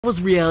Was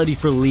reality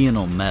for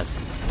Lionel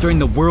Messi. During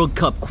the World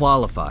Cup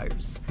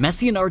qualifiers,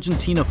 Messi and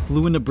Argentina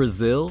flew into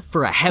Brazil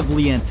for a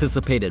heavily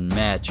anticipated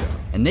matchup,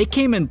 and they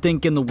came in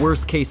thinking the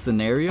worst case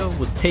scenario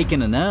was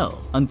taking an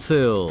L,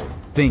 until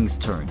things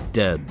turned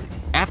deadly.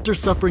 After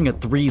suffering a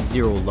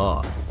 3-0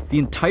 loss, the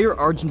entire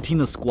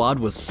Argentina squad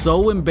was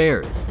so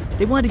embarrassed,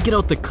 they wanted to get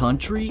out the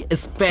country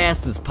as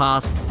fast as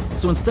possible.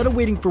 So instead of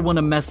waiting for one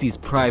of Messi's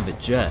private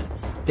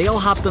jets, they all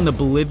hopped on the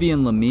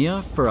Bolivian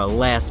Lamia for a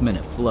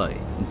last-minute flight.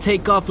 And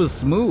takeoff was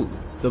smooth.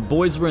 The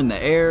boys were in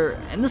the air,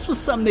 and this was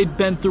something they'd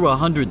been through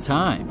 100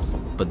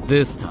 times. But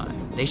this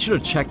time, they should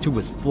have checked who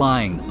was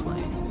flying the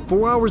plane.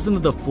 4 hours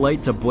into the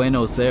flight to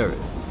Buenos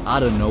Aires,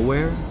 out of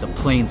nowhere, the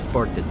plane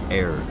sparked an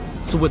error.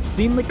 So what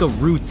seemed like a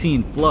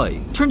routine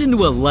flight turned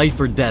into a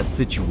life-or-death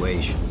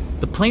situation.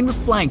 The plane was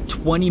flying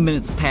 20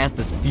 minutes past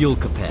its fuel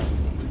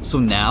capacity. So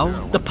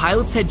now, the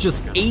pilots had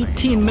just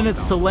 18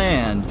 minutes to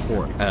land,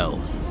 or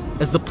else.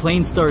 As the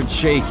plane started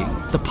shaking,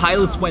 the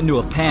pilots went into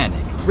a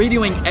panic,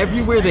 radioing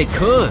everywhere they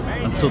could,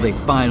 until they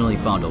finally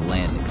found a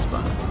landing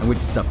spot. And with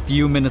just a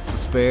few minutes to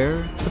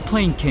spare, the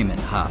plane came in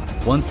hot.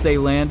 Once they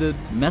landed,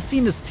 Messi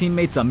and his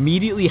teammates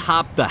immediately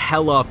hopped the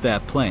hell off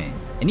that plane.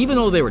 And even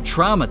though they were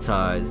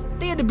traumatized,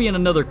 they had to be in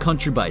another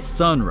country by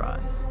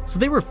sunrise. So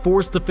they were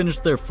forced to finish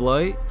their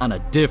flight on a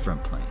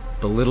different plane.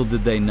 But little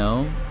did they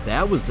know,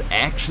 that was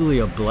actually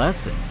a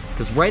blessing.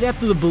 Because right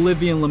after the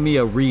Bolivian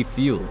Lamia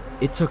refueled,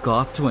 it took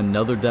off to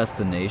another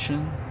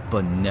destination,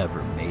 but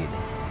never made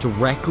it,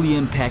 directly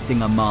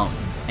impacting a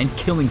mountain and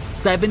killing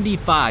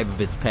 75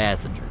 of its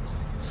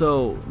passengers.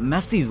 So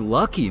Messi's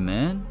lucky,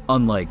 man,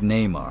 unlike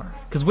Neymar.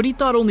 Because what he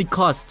thought only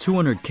cost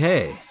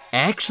 $200K,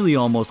 actually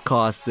almost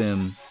cost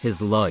him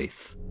his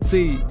life.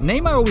 See,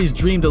 Neymar always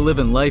dreamed of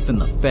living life in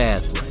the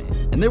fast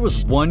lane, and there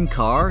was one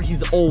car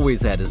he's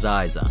always had his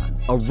eyes on,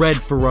 a red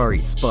Ferrari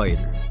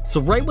Spider.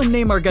 So right when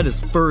Neymar got his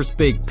first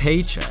big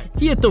paycheck,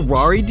 he hit the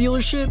Rari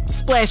dealership,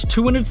 splashed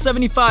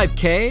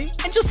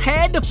 $275K, and just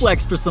had to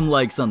flex for some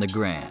likes on the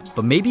gram.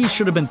 But maybe he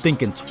should have been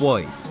thinking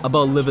twice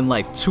about living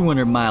life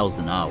 200 miles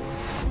an hour.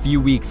 A few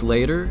weeks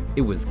later,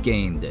 it was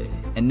game day,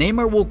 and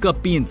Neymar woke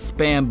up being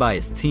spammed by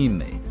his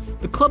teammates.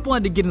 The club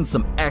wanted to get in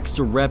some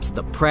extra reps at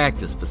the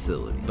practice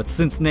facility, but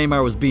since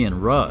Neymar was being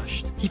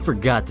rushed, he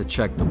forgot to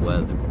check the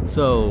weather.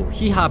 So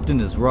he hopped in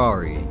his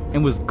Rari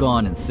and was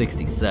gone in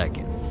 60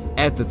 seconds.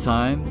 At the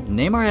time,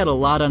 Neymar had a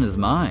lot on his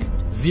mind.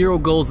 0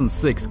 goals in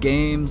 6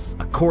 games,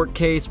 a court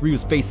case where he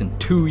was facing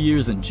 2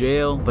 years in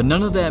jail, but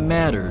none of that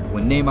mattered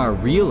when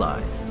Neymar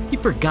realized he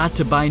forgot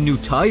to buy new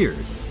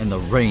tires, and the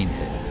rain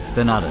hit.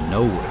 Then out of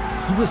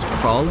nowhere, he was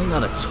crawling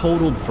on a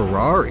totaled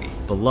Ferrari.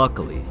 But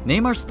luckily,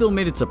 Neymar still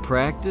made it to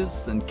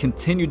practice and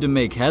continued to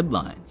make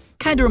headlines.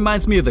 Kinda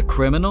reminds me of the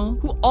criminal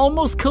who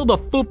almost killed a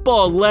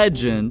football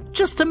legend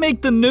just to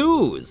make the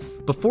news.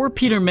 Before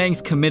Peter Mangs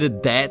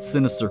committed that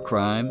sinister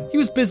crime, he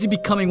was busy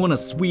becoming one of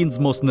Sweden's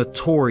most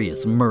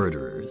notorious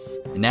murderers.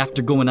 And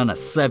after going on a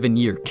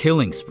 7-year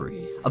killing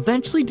spree,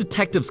 eventually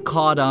detectives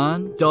caught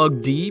on,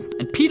 dug deep,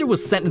 and Peter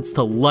was sentenced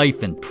to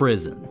life in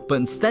prison. But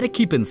instead of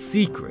keeping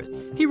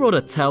secrets, he wrote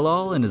a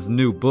tell-all in his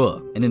new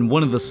book. And in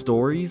one of the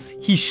stories,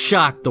 he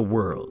shocked the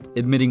world,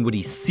 admitting what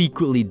he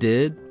secretly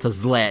did to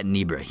Zlatan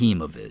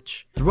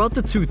Ibrahimovic. Throughout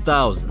the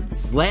 2000s,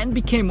 Zlatan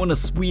became one of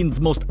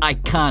Sweden's most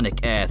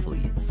iconic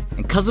athletes.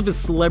 And because of his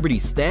celebrity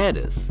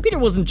status, Peter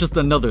wasn't just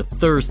another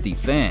thirsty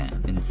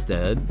fan.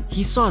 Instead,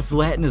 he saw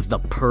Zlatan as the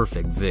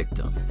perfect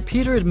victim.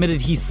 Peter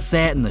admitted he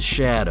sat in the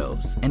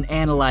shadows and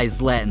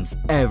analyzed Zlatan's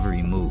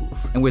every move.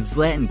 And with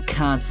Zlatan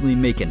constantly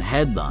making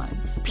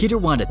headlines, Peter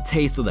wanted a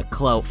taste of the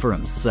clout for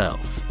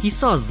himself. He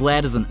saw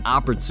Zlatan as an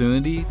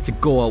opportunity to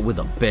go out with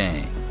a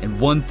bang. And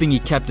one thing he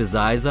kept his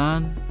eyes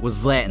on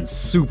was Zlatan's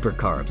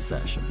supercar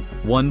obsession.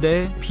 One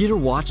day, Peter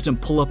watched him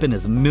pull up in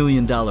his $1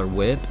 million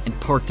whip and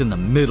parked in the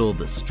middle of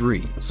the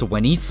street. So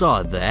when he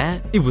saw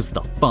that, it was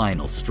the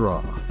final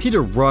straw.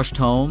 Peter rushed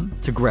home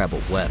to grab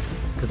a weapon.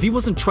 Because he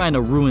wasn't trying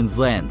to ruin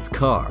Zlatan's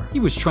car, he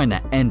was trying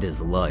to end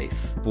his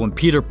life. But when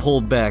Peter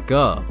pulled back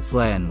up,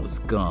 Zlatan was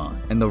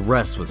gone, and the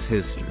rest was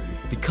history.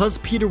 Because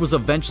Peter was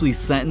eventually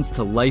sentenced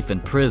to life in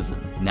prison,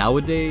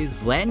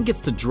 nowadays, Zlatan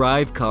gets to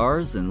drive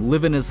cars and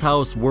live in his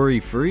house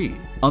worry-free.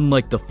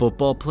 Unlike the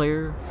football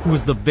player, who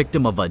was the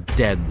victim of a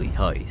deadly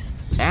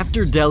heist.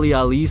 After Dele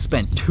Alli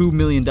spent $2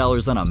 million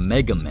on a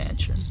mega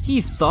mansion,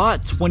 he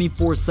thought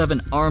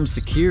 24/7 armed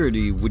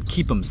security would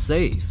keep him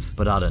safe.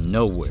 But out of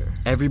nowhere,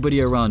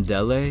 everybody around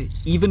Dele,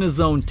 even his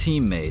own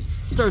teammates,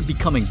 started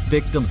becoming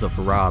victims of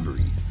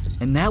robberies.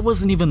 And that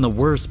wasn't even the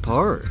worst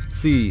part.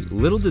 See,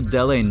 little did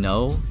Dele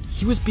know,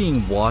 he was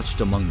being watched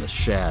among the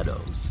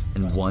shadows.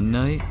 And one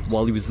night,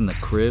 while he was in the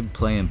crib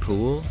playing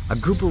pool, a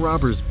group of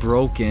robbers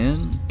broke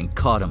in and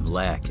caught him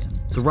lacking.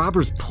 The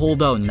robbers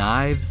pulled out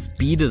knives,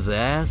 beat his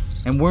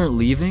ass, and weren't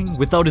leaving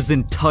without his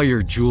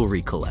entire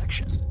jewelry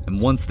collection. And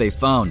once they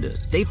found it,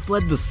 they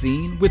fled the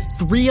scene with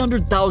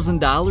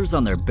 $300,000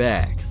 on their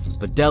backs.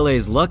 But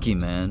Dele's lucky,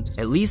 man.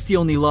 At least he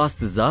only lost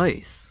his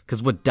ice.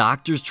 because what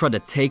doctors tried to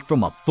take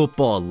from a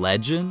football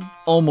legend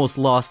almost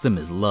lost him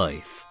his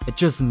life. At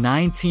just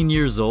 19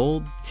 years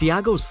old,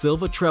 Thiago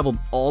Silva traveled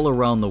all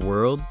around the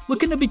world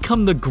looking to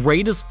become the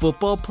greatest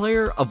football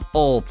player of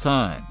all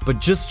time.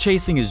 But just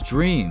chasing his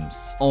dreams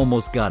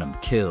almost got him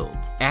killed.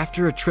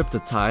 After a trip to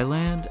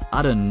Thailand,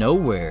 out of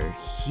nowhere,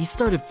 he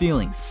started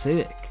feeling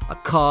sick. A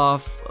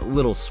cough, a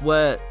little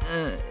sweat,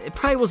 it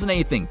probably wasn't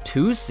anything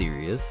too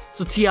serious,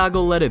 so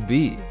Thiago let it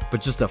be.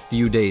 But just a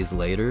few days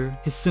later,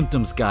 his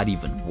symptoms got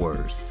even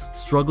worse.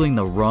 Struggling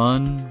to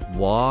run,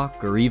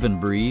 walk, or even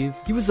breathe,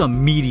 he was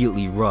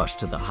immediately rushed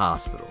to the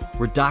hospital,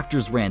 where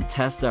doctors ran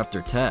test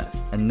after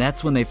test, and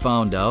that's when they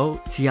found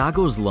out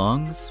Thiago's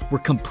lungs were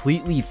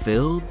completely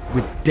filled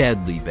with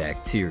deadly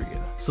bacteria.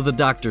 So the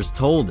doctors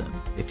told him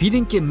if he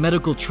didn't get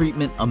medical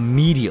treatment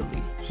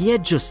immediately, he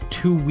had just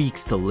 2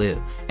 weeks to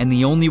live, and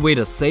the only way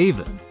to save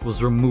him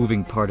was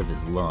removing part of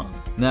his lung.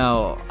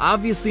 Now,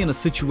 obviously in a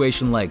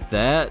situation like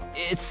that,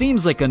 it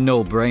seems like a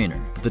no-brainer,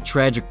 but the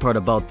tragic part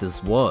about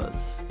this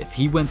was, if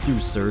he went through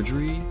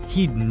surgery,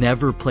 he'd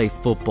never play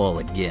football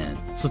again.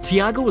 So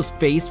Thiago was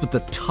faced with the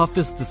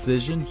toughest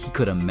decision he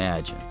could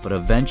imagine, but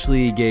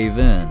eventually he gave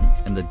in,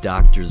 and the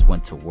doctors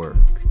went to work.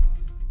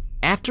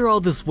 After all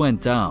this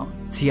went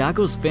down,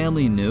 Thiago's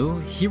family knew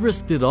he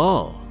risked it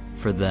all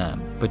for them.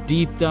 But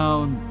deep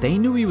down, they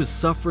knew he was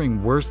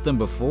suffering worse than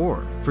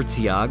before. For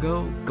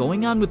Thiago,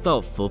 going on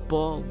without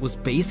football was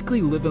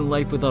basically living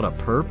life without a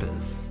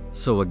purpose.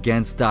 So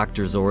against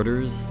doctors'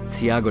 orders,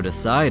 Thiago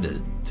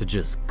decided to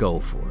just go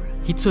for it.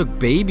 He took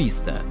baby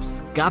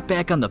steps, got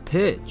back on the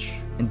pitch,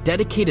 and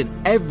dedicated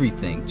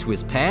everything to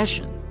his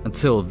passion.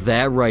 Until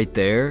that right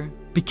there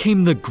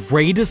became the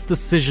greatest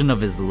decision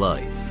of his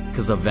life.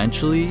 Because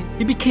eventually,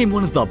 he became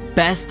one of the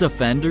best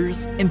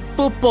defenders in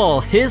football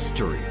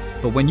history.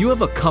 But when you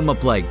have a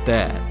come-up like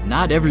that,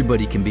 not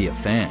everybody can be a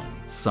fan.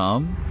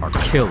 Some are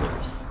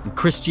killers. And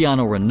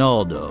Cristiano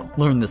Ronaldo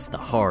learned this the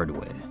hard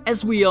way.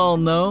 As we all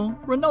know,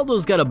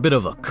 Ronaldo's got a bit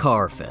of a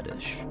car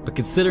fetish. But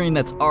considering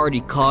that's already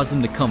caused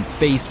him to come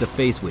face to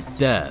face with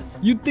death,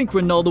 you'd think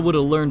Ronaldo would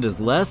have learned his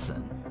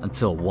lesson.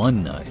 Until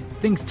one night,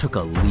 things took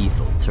a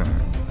lethal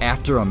turn.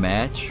 After a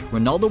match,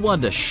 Ronaldo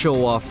wanted to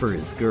show off for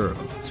his girl,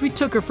 so he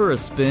took her for a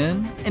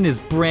spin in his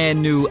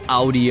brand new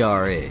Audi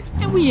R8.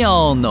 And we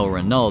all know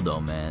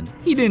Ronaldo, man.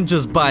 He didn't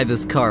just buy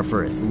this car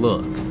for its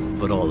looks,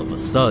 but all of a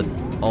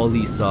sudden, all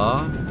he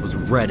saw was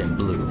red and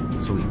blue,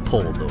 so he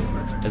pulled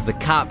over. As the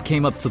cop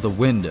came up to the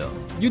window,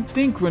 you'd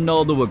think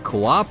Ronaldo would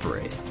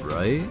cooperate,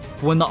 right?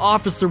 But when the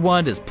officer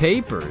wanted his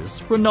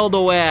papers,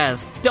 Ronaldo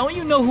asked, "Don't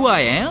you know who I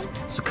am?"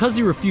 So cause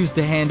he refused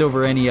to hand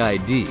over any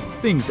ID,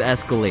 things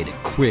escalated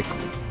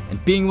quickly.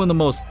 And being one of the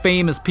most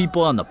famous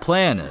people on the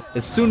planet,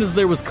 as soon as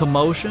there was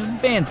commotion,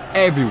 fans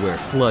everywhere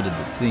flooded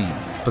the scene.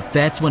 But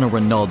that's when a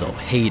Ronaldo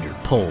hater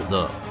pulled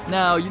up.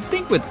 Now, you'd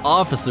think with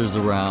officers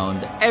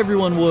around,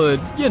 everyone would,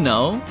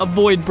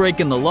 avoid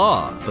breaking the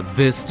law. But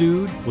this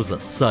dude was a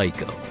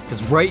psycho.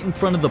 Because right in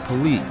front of the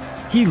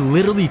police, he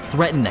literally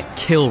threatened to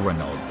kill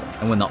Ronaldo.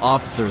 And when the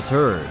officers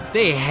heard,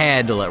 they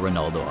had to let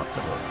Ronaldo off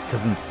the hook.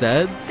 Because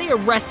instead, they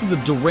arrested the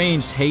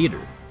deranged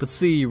hater. But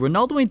see,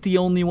 Ronaldo ain't the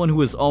only one who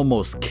was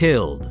almost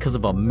killed because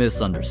of a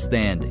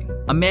misunderstanding.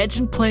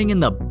 Imagine playing in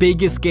the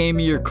biggest game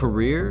of your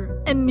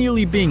career and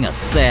nearly being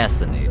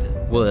assassinated.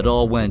 Well, it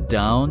all went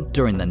down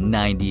during the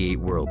 '98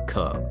 World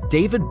Cup.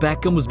 David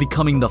Beckham was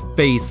becoming the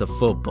face of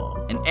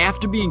football, and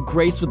after being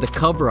graced with the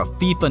cover of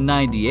FIFA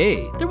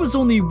 98, there was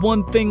only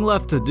one thing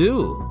left to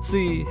do.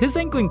 See, his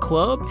England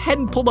club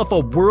hadn't pulled off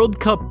a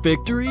World Cup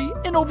victory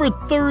in over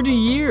 30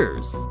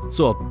 years.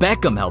 So if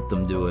Beckham helped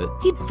him do it,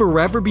 he'd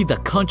forever be the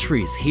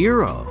country's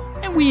hero.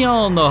 And we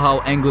all know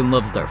how England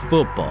loves their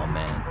football,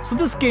 man. So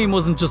this game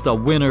wasn't just a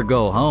win or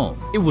go home,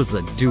 it was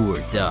a do or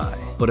die.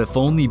 But if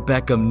only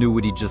Beckham knew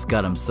what he just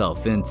got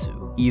himself into.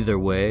 Either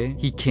way,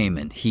 he came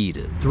in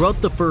heated. Throughout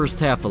the first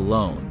half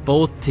alone,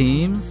 both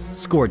teams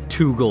scored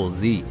 2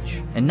 goals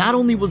each. And not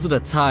only was it a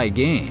tie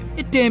game,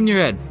 it damn near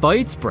had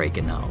fights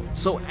breaking out.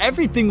 So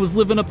everything was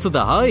living up to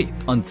the hype.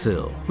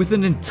 Until, with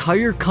an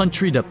entire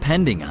country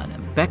depending on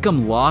him,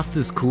 Beckham lost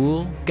his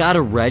cool, got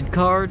a red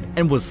card,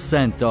 and was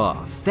sent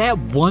off. That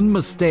one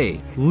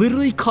mistake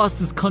literally cost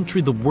his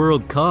country the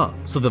World Cup.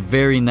 So the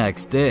very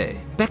next day,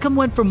 Beckham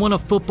went from one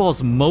of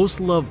football's most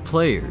loved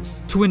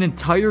players to an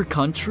entire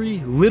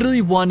country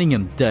literally wanting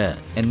him dead.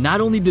 And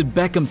not only did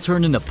Beckham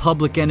turn into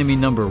public enemy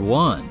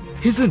 #1,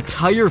 his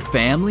entire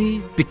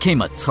family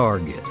became a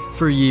target.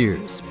 For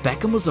years,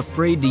 Beckham was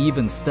afraid to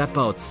even step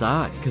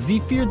outside because he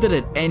feared that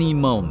at any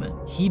moment,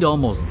 he'd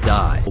almost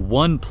die.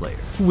 One player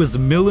who was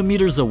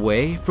millimeters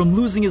away from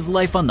losing his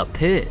life on the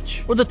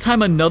pitch, or the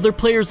time another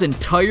player's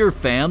entire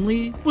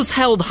family was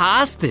held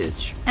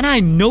hostage. And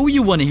I know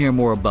you want to hear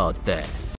more about that.